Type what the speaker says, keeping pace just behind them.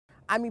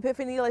I'm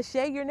Epiphany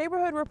Lachey, your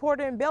neighborhood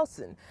reporter in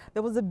Belton.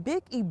 There was a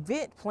big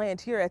event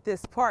planned here at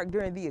this park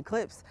during the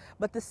eclipse,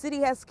 but the city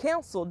has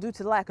canceled due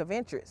to lack of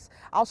interest.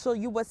 I'll show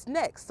you what's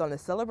next on the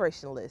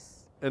celebration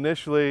list.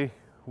 Initially,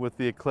 with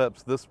the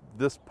eclipse,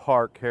 this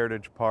park,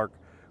 Heritage Park,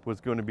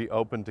 was going to be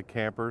open to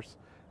campers,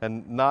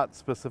 and not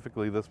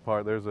specifically this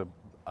part. There's a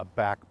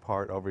back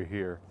part over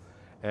here,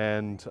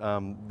 and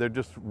there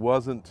just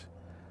wasn't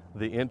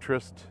the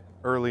interest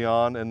early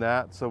on in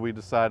that, so we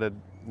decided,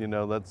 you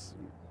know, let's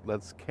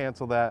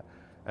cancel that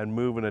and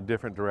move in a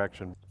different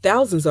direction.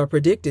 Thousands are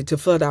predicted to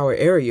flood our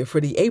area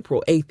for the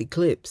April 8th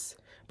eclipse.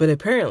 But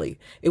apparently,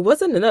 it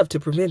wasn't enough to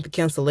prevent the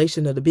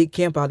cancellation of the big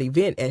campout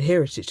event at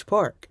Heritage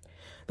Park.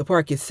 The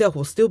park itself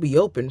will still be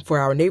open for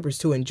our neighbors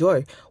to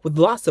enjoy, with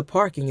lots of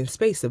parking and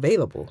space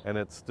available. And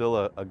it's still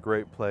a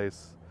great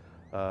place,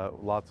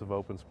 lots of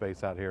open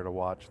space out here to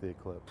watch the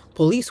eclipse.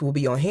 Police will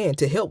be on hand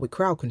to help with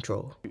crowd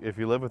control. If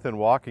you live within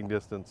walking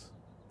distance,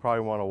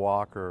 probably want to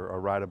walk or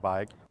ride a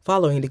bike.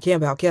 Following the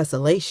campout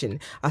cancellation,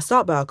 I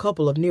stopped by a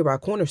couple of nearby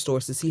corner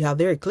stores to see how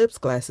their eclipse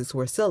glasses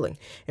were selling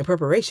in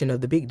preparation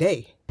of the big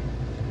day.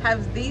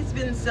 Have these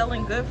been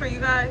selling good for you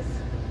guys?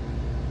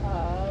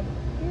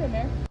 Here and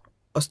there.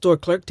 A store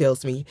clerk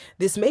tells me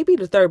this may be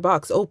the third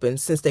box open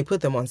since they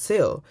put them on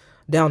sale.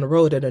 Down the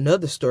road at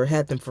another store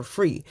had them for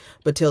free,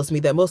 but tells me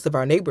that most of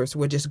our neighbors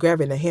were just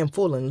grabbing a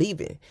handful and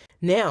leaving.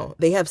 Now,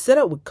 they have set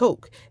up with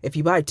Coke. If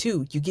you buy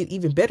two, you get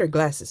even better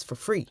glasses for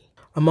free.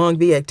 Among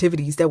the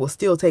activities that will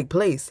still take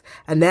place,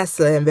 a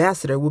NASA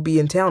ambassador will be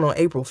in town on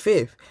April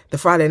 5th, the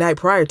Friday night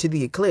prior to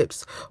the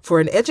eclipse, for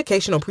an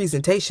educational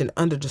presentation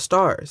under the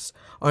stars.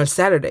 On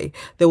Saturday,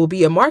 there will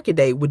be a market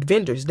day with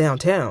vendors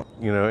downtown.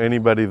 You know,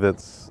 anybody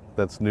that's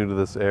new to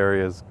this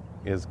area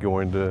is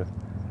going to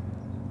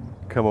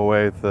come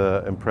away with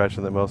the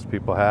impression that most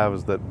people have,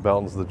 is that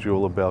Belton's the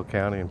jewel of Bell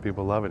County and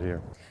people love it here.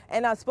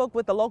 And I spoke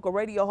with the local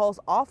radio host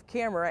off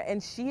camera,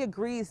 and she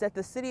agrees that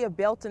the city of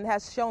Belton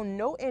has shown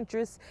no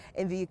interest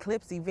in the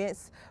eclipse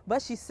events,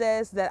 but she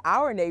says that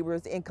our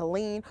neighbors in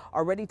Killeen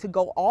are ready to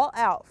go all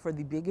out for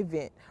the big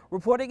event.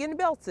 Reporting in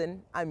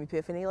Belton, I'm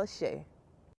Epiphany Lachey.